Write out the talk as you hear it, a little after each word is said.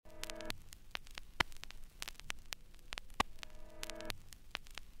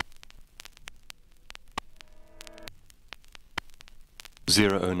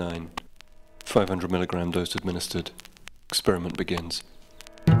009. 500 milligram dose administered. Experiment begins.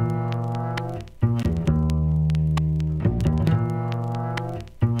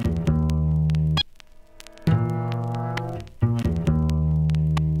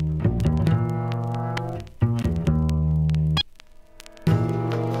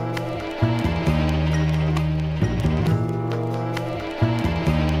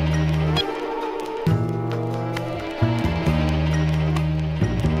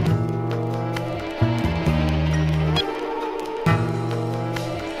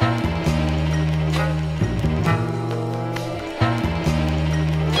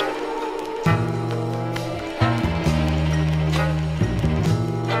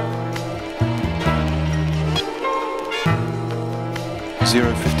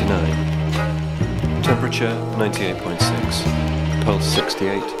 Temperature 98.6, pulse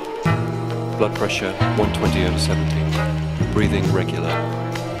 68, blood pressure 120/70, breathing regular,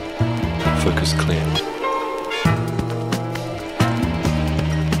 focus clear.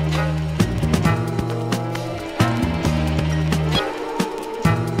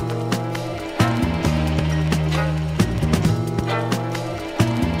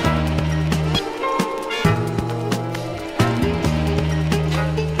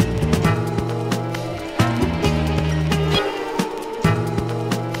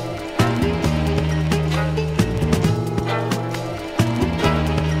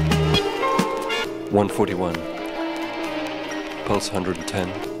 Pulse 110,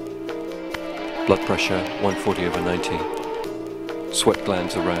 blood pressure 140/90, sweat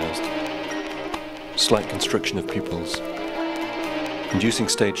glands aroused, slight constriction of pupils, inducing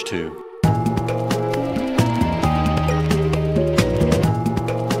stage 2.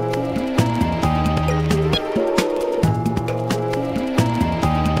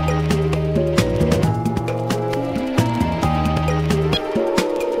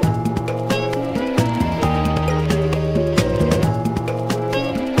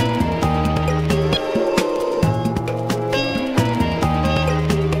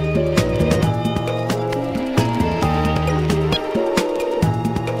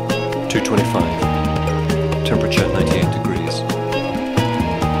 Temperature 98 degrees.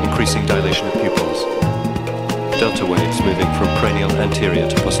 Increasing dilation of pupils. Delta waves moving from cranial anterior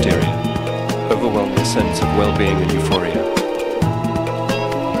to posterior. Overwhelming sense of well-being and euphoria.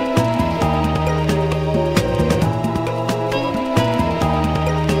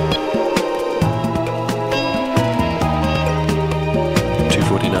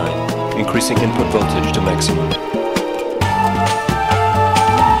 Increasing input voltage to maximum.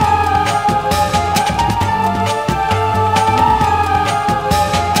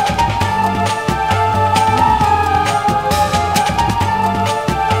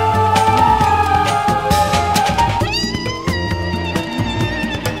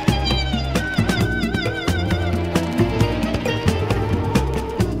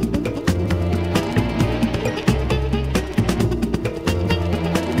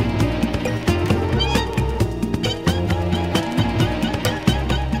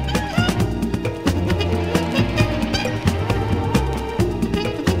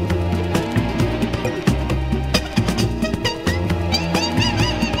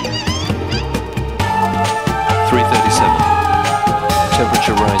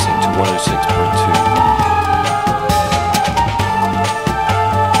 Temperature rising to 106.2.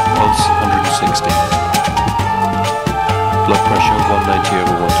 Pulse 160. Blood pressure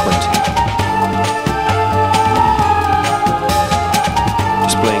 190/120.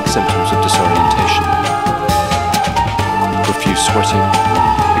 Displaying symptoms of disorientation. Profuse sweating.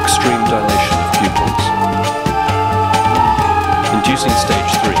 Extreme dilation of pupils. Inducing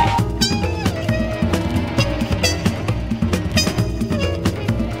stage 3.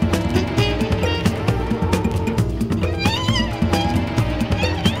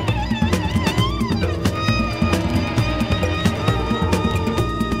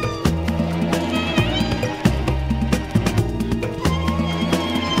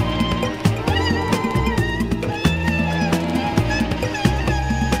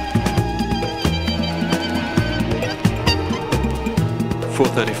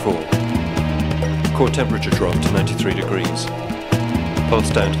 Core temperature dropped to 93 degrees.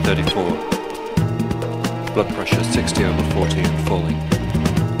 Pulse down to 34. Blood pressure 60/40 and falling.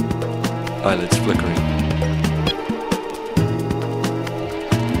 Eyelids flickering.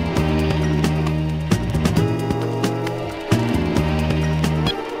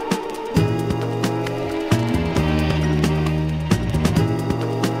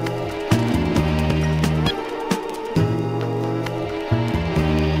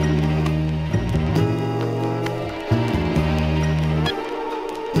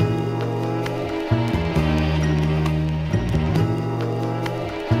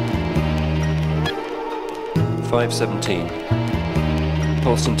 5:17.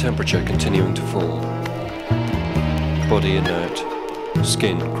 Pulse and temperature continuing to fall. Body inert.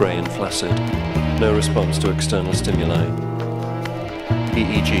 Skin grey and flaccid. No response to external stimuli.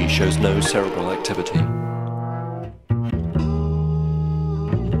 EEG shows no cerebral activity.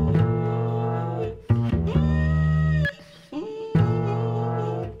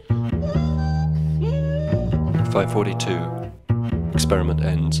 (5:42). Experiment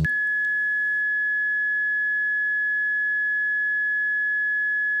ends.